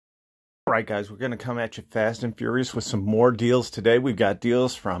right, guys, we're going to come at you fast and furious with some more deals today. We've got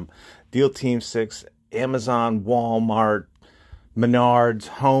deals from Deal Team 6, Amazon, Walmart, Menards,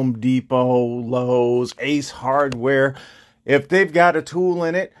 Home Depot, Lowe's, Ace Hardware. If they've got a tool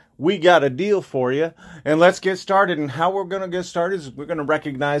in it, we got a deal for you. And let's get started. And how we're going to get started is we're going to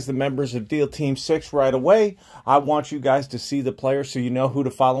recognize the members of Deal Team 6 right away. I want you guys to see the players so you know who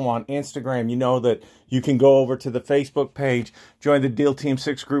to follow on Instagram. You know that you can go over to the Facebook page, join the Deal Team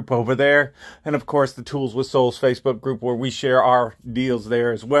 6 group over there. And, of course, the Tools with SoAlz Facebook group where we share our deals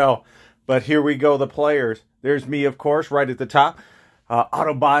there as well. But here we go, the players. There's me, of course, right at the top.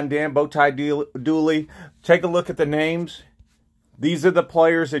 Autobahn Dan, Bowtie Dooley. Take a look at the names. These are the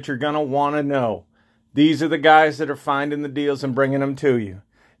players that you're going to want to know. These are the guys that are finding the deals and bringing them to you.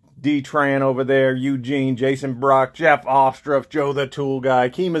 D-Tran over there, Eugene, Jason Brock, Jeff Offstruff, Joe the Tool Guy,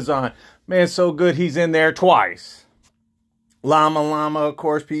 Keemazon. Man, so good he's in there twice. Llama, of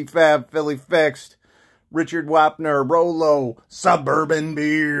course, P-Fab, Philly Fixed, Richard Wapner, Rolo, Suburban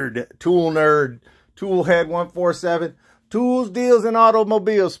Beard, Tool Nerd, Toolhead 147, Tools, Deals, and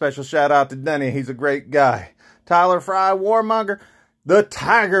Automobiles. Special shout out to Denny. He's a great guy. Tyler Fry, Warmonger, the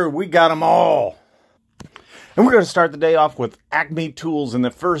Tiger. We got them all. And we're going to start the day off with Acme Tools. And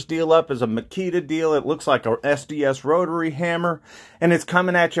the first deal up is a Makita deal. It looks like a SDS rotary hammer. And it's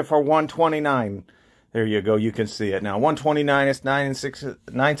coming at you for $129. There you go. You can see it now. $129 is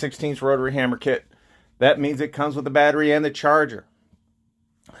 9/16 rotary hammer kit. That means it comes with the battery and the charger.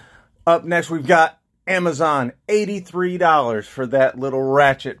 Up next, we've got Amazon. $83 for that little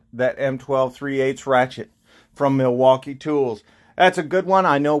ratchet, that M12 3/8 ratchet from Milwaukee Tools. That's a good one.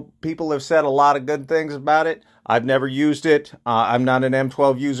 I know people have said a lot of good things about it. I've never used it. I'm not an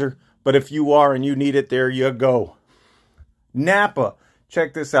M12 user, but if you are and you need it, there you go. Napa.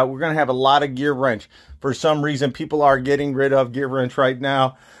 Check this out. We're going to have a lot of gear wrench. For some reason, people are getting rid of gear wrench right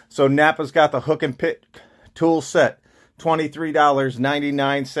now. So Napa's got the hook and pick tool set.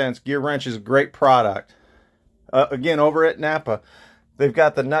 $23.99. Gear wrench is a great product. Again, over at Napa, they've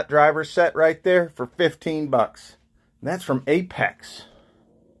got the nut driver set right there for 15 bucks. That's from Apex.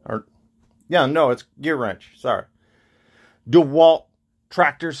 No, it's gear wrench. Sorry. DeWalt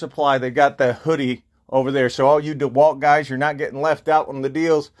Tractor Supply. They got the hoodie over there. So all you DeWalt guys, you're not getting left out on the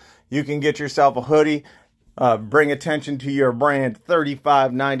deals. You can get yourself a hoodie. Bring attention to your brand.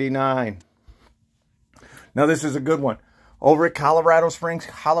 $35.99. Now this is a good one. Over at Colorado Springs,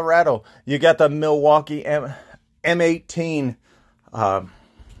 Colorado, you got the Milwaukee M18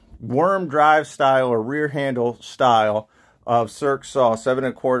 worm drive style or rear handle style of Circ Saw, 7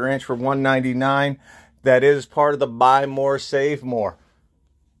 1/4 inch for $199. That is part of the buy more, save more.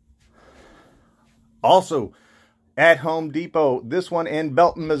 Also, at Home Depot, this one in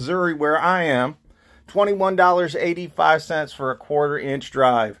Belton, Missouri, where I am, $21.85 for a 1/4 inch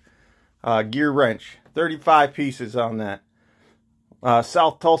drive. Gear wrench, 35 pieces on that.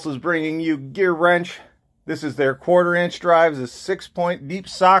 South Tulsa's bringing you gear wrench. This is their 1/4 inch drives, the 6-point deep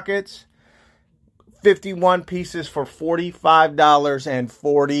sockets. 51 pieces for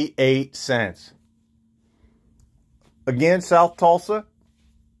 $45.48. Again, South Tulsa,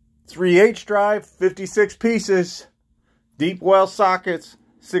 3H drive, 56 pieces. Deep well sockets,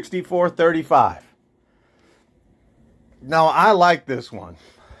 $64.35. Now, I like this one.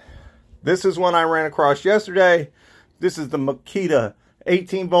 This is one I ran across yesterday. This is the Makita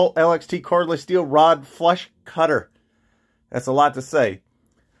 18-volt LXT cordless steel rod flush cutter. That's a lot to say.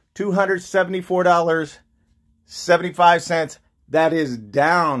 $274.75. That is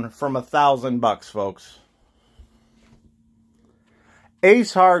down from $1,000, folks.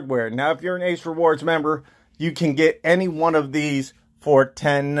 Ace Hardware. Now, if you're an Ace Rewards member, you can get any one of these for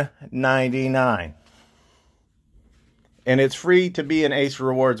 $10.99. And it's free to be an Ace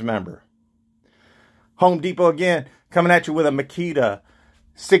Rewards member. Home Depot again, coming at you with a Makita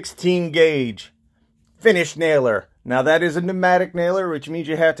 16 gauge finish nailer. Now that is a pneumatic nailer, which means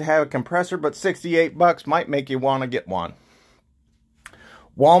you have to have a compressor, but 68 bucks might make you want to get one.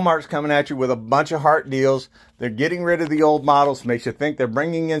 Walmart's coming at you with a bunch of heart deals. They're getting rid of the old models. Makes you think they're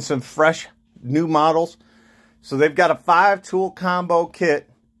bringing in some fresh new models. So they've got a 5-tool combo kit,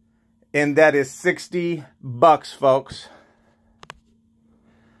 and that is 60 bucks, folks.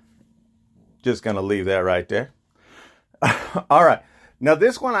 Just going to leave that right there. All right. Now,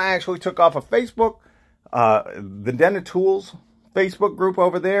 this one I actually took off of Facebook, the Den of Tools Facebook group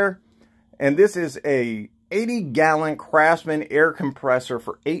over there. And this is a 80-gallon Craftsman air compressor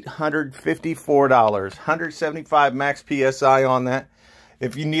for $854. 175 max PSI on that.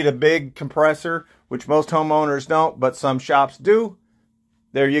 If you need a big compressor, which most homeowners don't, but some shops do,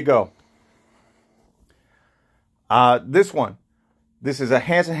 there you go. This one, This is a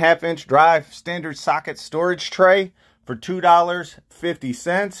Hansen half-inch drive standard socket storage tray for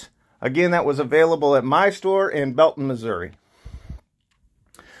 $2.50. Again, that was available at my store in Belton, Missouri.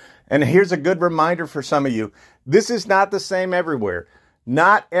 And here's a good reminder for some of you. This is not the same everywhere.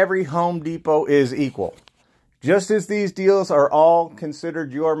 Not every Home Depot is equal. Just as these deals are all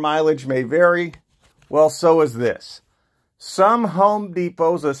considered your mileage may vary, well, so is this. Some Home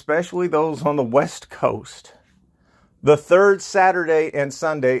Depots, especially those on the West Coast, the third Saturday and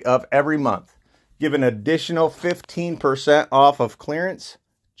Sunday of every month, give an additional 15% off of clearance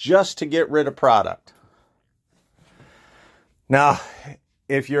just to get rid of product. Now,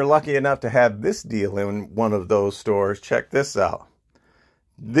 if you're lucky enough to have this deal in one of those stores, check this out.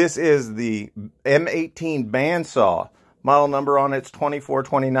 This is the M18 bandsaw. Model number on it's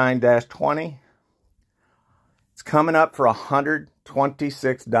 2429-20. It's coming up for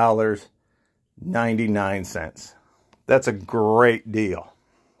 $126.99. That's a great deal.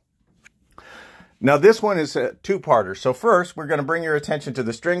 Now this one is a two-parter. So first, we're going to bring your attention to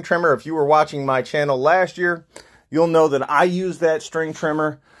the string trimmer. If you were watching my channel last year, you'll know that I used that string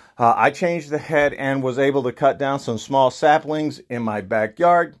trimmer. I changed the head and was able to cut down some small saplings in my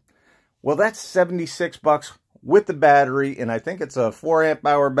backyard. Well, that's 76 bucks with the battery, and I think it's a 4 amp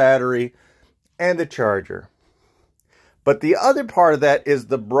hour battery and the charger. But the other part of that is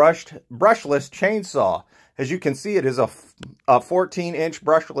the brushless chainsaw. As you can see, it is a 14-inch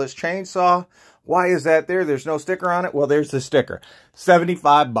brushless chainsaw. Why is that there? There's no sticker on it. Well, there's the sticker.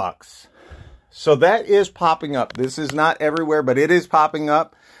 75 bucks. So that is popping up. This is not everywhere, but it is popping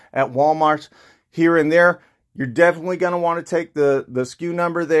up at Walmart's here and there. You're definitely going to want to take the SKU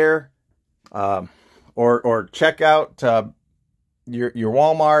number there, or check out your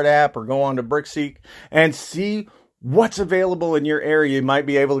Walmart app, or go on to BrickSeek and see what's available in your area. You might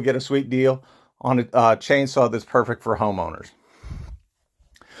be able to get a sweet deal on a chainsaw that's perfect for homeowners.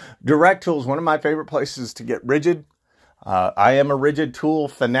 Direct Tools, one of my favorite places to get rigid. I am a rigid tool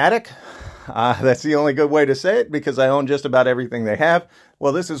fanatic. That's the only good way to say it, because I own just about everything they have.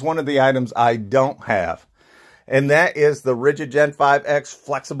 Well, this is one of the items I don't have. And that is the Rigid Gen 5X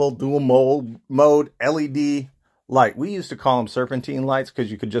Flexible Dual Mode LED light. We used to call them serpentine lights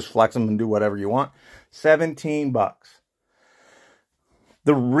because you could just flex them and do whatever you want. 17 bucks.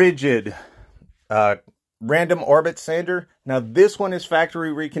 The Rigid Random Orbit Sander. Now, this one is factory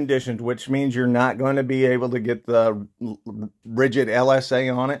reconditioned, which means you're not going to be able to get the Rigid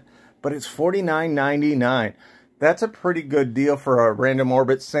LSA on it. But it's $49.99. That's a pretty good deal for a Random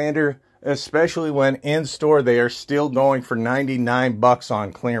Orbit Sander, especially when in store they are still going for 99 bucks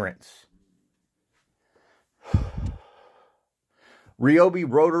on clearance. Ryobi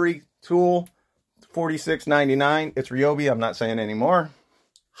rotary tool, $46.99. It's Ryobi, I'm not saying anymore.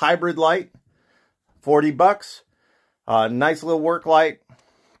 Hybrid light, 40 bucks. Nice little work light.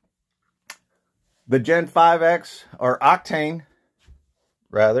 The Gen 5X, or Octane,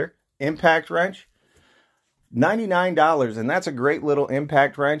 rather, impact wrench, $99, and that's a great little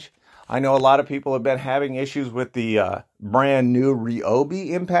impact wrench. I know a lot of people have been having issues with the brand new Ryobi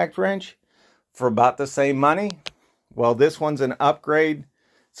impact wrench for about the same money. Well, this one's an upgrade.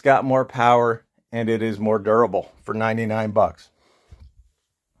 It's got more power, and it is more durable for 99 bucks.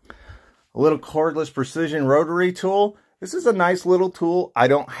 A little cordless precision rotary tool. This is a nice little tool. I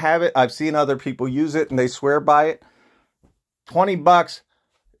don't have it. I've seen other people use it, and they swear by it. 20 bucks.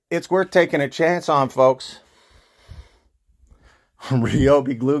 It's worth taking a chance on, folks.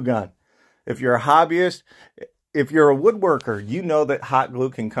 Ryobi glue gun. If you're a hobbyist, if you're a woodworker, you know that hot glue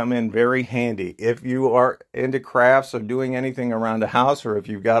can come in very handy. If you are into crafts or doing anything around the house, or if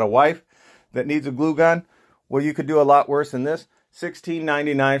you've got a wife that needs a glue gun, well, you could do a lot worse than this.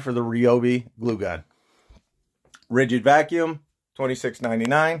 $16.99 for the Ryobi glue gun. Rigid vacuum,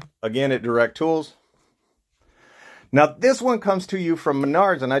 $26.99. Again, at Direct Tools. Now, this one comes to you from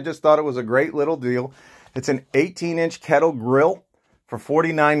Menards, and I just thought it was a great little deal. It's an 18-inch kettle grill for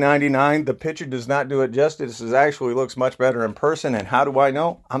 $49.99. The picture does not do it justice. This actually looks much better in person. And how do I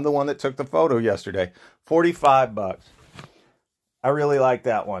know? I'm the one that took the photo yesterday. 45 bucks. I really like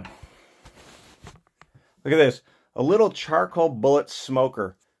that one. Look at this. A little charcoal bullet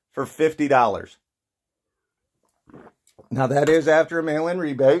smoker for $50. Now, that is after a mail-in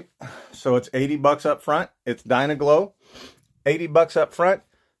rebate, so it's 80 bucks up front. It's Dynaglow, 80 bucks up front,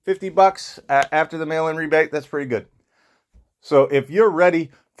 50 bucks after the mail-in rebate. That's pretty good. So if you're ready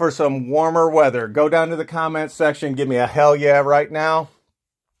for some warmer weather, go down to the comments section. Give me a hell yeah right now.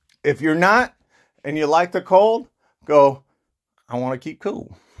 If you're not and you like the cold, go, I want to keep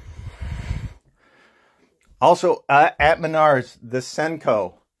cool. Also, at Menards, the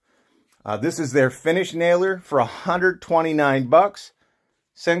Senko. This is their finish nailer for 129 bucks.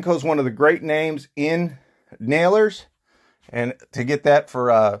 Senko's one of the great names in nailers, and to get that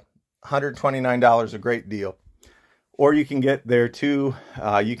for $129, a great deal. Or you can get their two,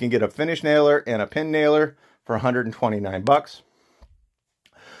 you can get a finish nailer and a pin nailer for 129 bucks.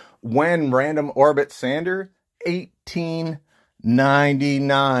 When Random Orbit Sander,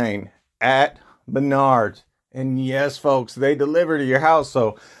 $18.99 at Menards. And yes, folks, they deliver to your house.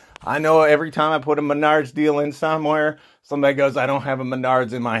 So I know every time I put a Menards deal in somewhere, somebody goes, I don't have a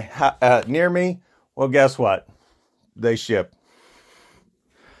Menards in my near me. Well, guess what? They ship.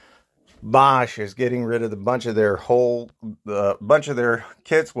 Bosch is getting rid of a bunch of their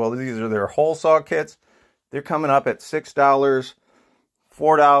kits. Well, these are their hole saw kits. They're coming up at $6,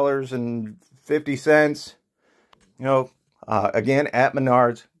 $4.50. You know, again, at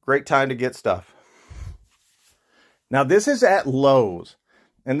Menards. Great time to get stuff. Now, this is at Lowe's.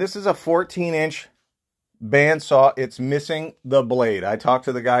 And this is a 14-inch bandsaw. It's missing the blade. I talked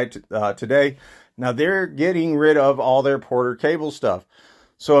to the guy today. Now, they're getting rid of all their Porter cable stuff.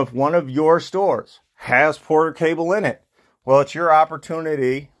 So if one of your stores has Porter cable in it, well, it's your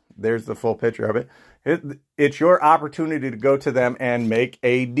opportunity. There's the full picture of it. It's your opportunity to go to them and make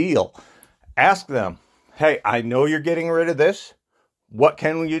a deal. Ask them, hey, I know you're getting rid of this. What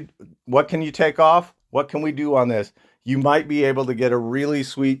can you take off? What can we do on this? You might be able to get a really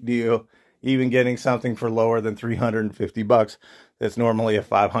sweet deal, even getting something for lower than 350 bucks. That's normally a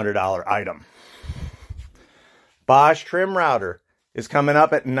 $500 item. Bosch trim router is coming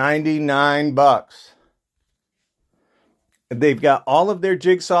up at 99 bucks. They've got all of their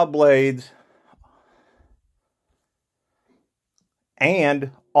jigsaw blades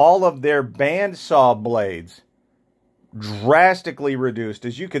and all of their bandsaw blades drastically reduced.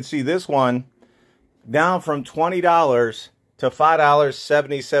 As you can see, this one down from $20 to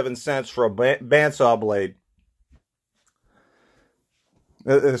 $5.77 for a bandsaw blade.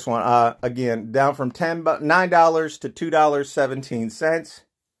 This one, again, down from $9 to $2.17.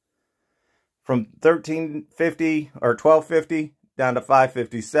 From $13.50 or $12.50 down to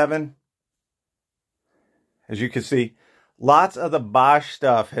 $5.57. As you can see, lots of the Bosch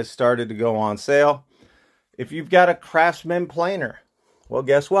stuff has started to go on sale. If you've got a Craftsman planer, well,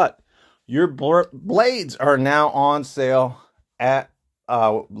 guess what? Your blades are now on sale at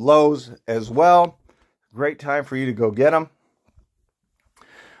Lowe's as well. Great time for you to go get them.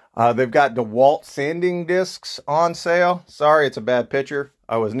 They've got DeWalt sanding discs on sale. Sorry, it's a bad picture.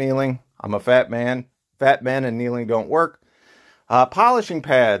 I was kneeling. I'm a fat man. Fat men and kneeling don't work. Polishing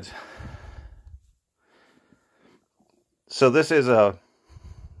pads. So this is a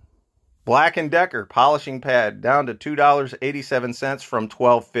Black & Decker polishing pad down to $2.87 from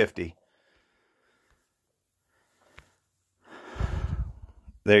 $12.50.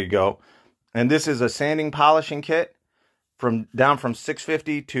 There you go. And this is a sanding polishing kit down from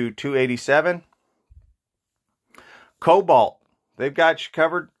 $6.50 to $2.87. Cobalt, they've got you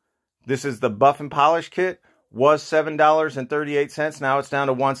covered. This is the buff and polish kit. Was $7.38. Now it's down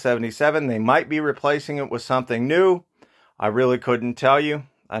to $1.77. They might be replacing it with something new. I really couldn't tell you.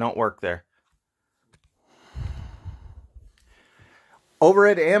 I don't work there. Over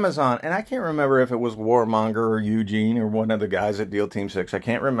at Amazon, and I can't remember if it was Warmonger or Eugene or one of the guys at Deal Team 6. I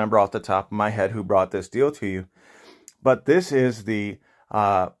can't remember off the top of my head who brought this deal to you. But this is the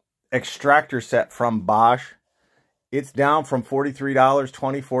extractor set from Bosch. It's down from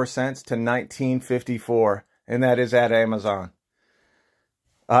 $43.24 to $19.54, and that is at Amazon.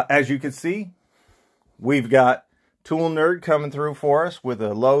 As you can see, we've got Tool Nerd coming through for us with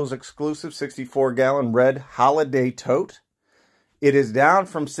a Lowe's exclusive 64-gallon red holiday tote. It is down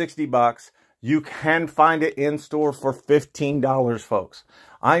from 60 bucks. You can find it in store for $15, folks.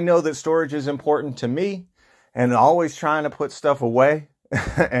 I know that storage is important to me and always trying to put stuff away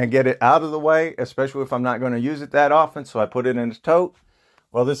and get it out of the way, especially if I'm not going to use it that often. So I put it in a tote.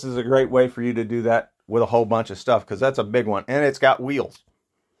 Well, this is a great way for you to do that with a whole bunch of stuff because that's a big one. And it's got wheels.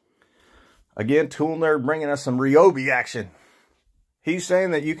 Again, Tool Nerd bringing us some Ryobi action. He's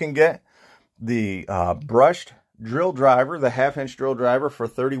saying that you can get the brushed drill driver, the 1/2-inch drill driver for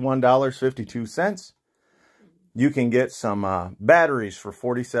 $31.52. You can get some batteries for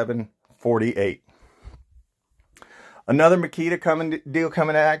 $47.48. Another Makita deal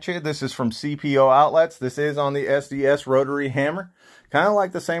coming at you. This is from CPO Outlets. This is on the SDS rotary hammer. Kind of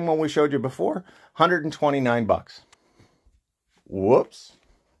like the same one we showed you before. 129 bucks. Whoops.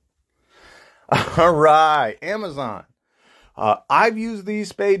 All right, Amazon. I've used these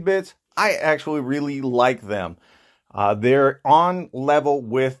spade bits. I actually really like them. They're on level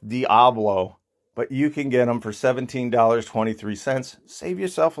with Diablo but you can get them for $17.23. Save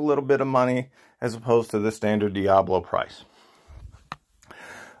yourself a little bit of money as opposed to the standard Diablo price.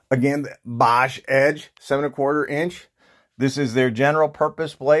 Again, the Bosch Edge 7¼ inch. This is their general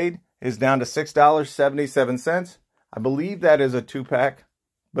purpose blade. Is down to $6.77. I believe that is a 2-pack,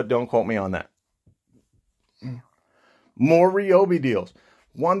 but don't quote me on that. More Ryobi deals.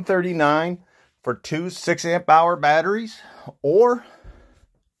 $139 for 2 6-amp-hour batteries, or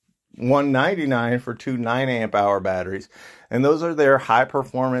 $199 for 2 9-amp-hour batteries. And those are their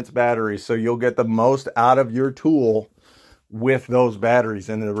high-performance batteries, so you'll get the most out of your tool with those batteries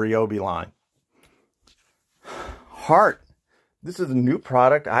in the Ryobi line. Hart. This is a new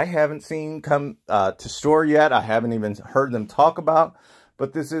product I haven't seen come to store yet. I haven't even heard them talk about,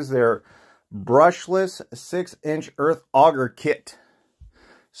 but this is their brushless 6-inch earth auger kit.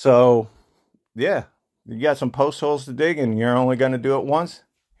 So, yeah, you got some post holes to dig and you're only going to do it once.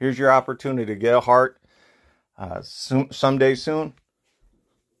 Here's your opportunity to get a Hart someday soon.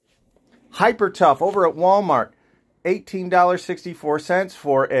 Hyper Tough over at Walmart. $18.64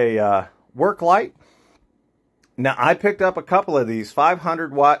 for a work light. Now, I picked up a couple of these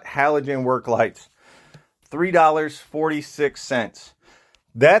 500-watt halogen work lights. $3.46.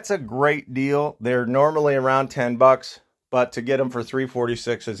 That's a great deal. They're normally around 10 bucks, but to get them for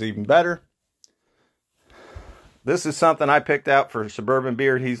 $3.46 is even better. This is something I picked out for Suburban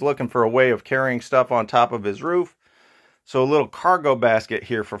Beard. He's looking for a way of carrying stuff on top of his roof. So a little cargo basket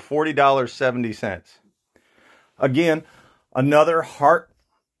here for $40.70. Again, another Hart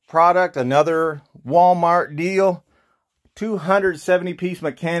product, another Walmart deal. 270-piece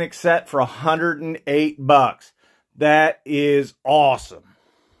mechanic set for 108 bucks. That is awesome.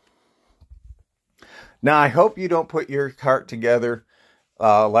 Now, I hope you don't put your cart together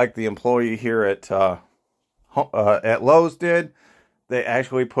like the employee here at Lowe's did. They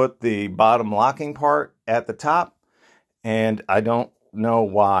actually put the bottom locking part at the top, and I don't know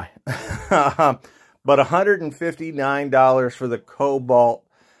why. But $159 for the Cobalt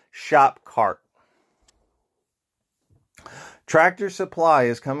shop cart. Tractor Supply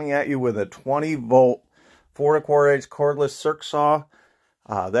is coming at you with a 20-volt 4¼ inch cordless circ saw.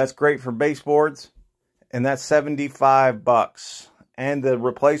 That's great for baseboards, and that's 75 bucks. And the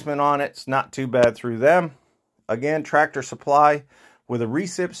replacement on it's not too bad through them. Again, Tractor Supply with a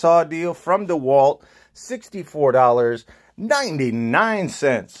recip saw deal from DeWalt,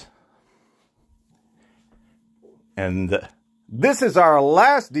 $64.99. And this is our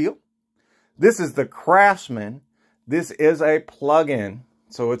last deal. This is the Craftsman. This is a plug-in,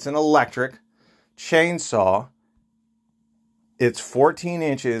 so it's an electric chainsaw. It's 14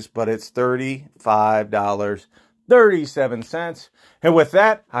 inches, but it's $35.37. And with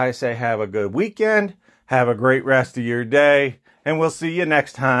that, I say have a good weekend. Have a great rest of your day. And we'll see you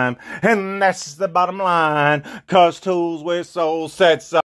next time. And that's the bottom line. 'Cause tools with soul sets